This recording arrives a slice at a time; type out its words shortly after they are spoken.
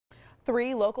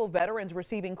3 local veterans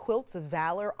receiving Quilts of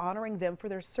Valor, honoring them for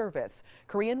their service.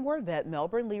 Korean War vet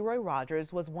Melbourne Leroy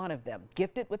Rogers was one of them,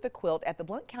 gifted with the quilt at the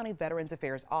Blount County Veterans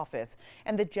Affairs office.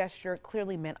 And the gesture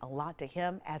clearly meant a lot to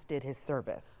him, as did his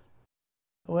service.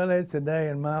 Well, it's a day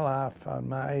in my life on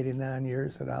my 89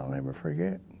 years that I'll never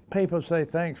forget. People say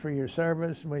thanks for your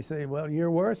service, and we say, well,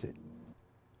 you're worth it.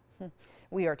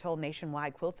 We are told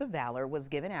nationwide Quilts of Valor was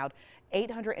given out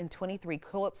 823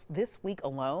 quilts this week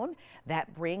alone.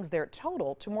 That brings their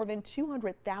total to more than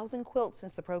 200,000 quilts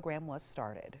since the program was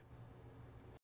started.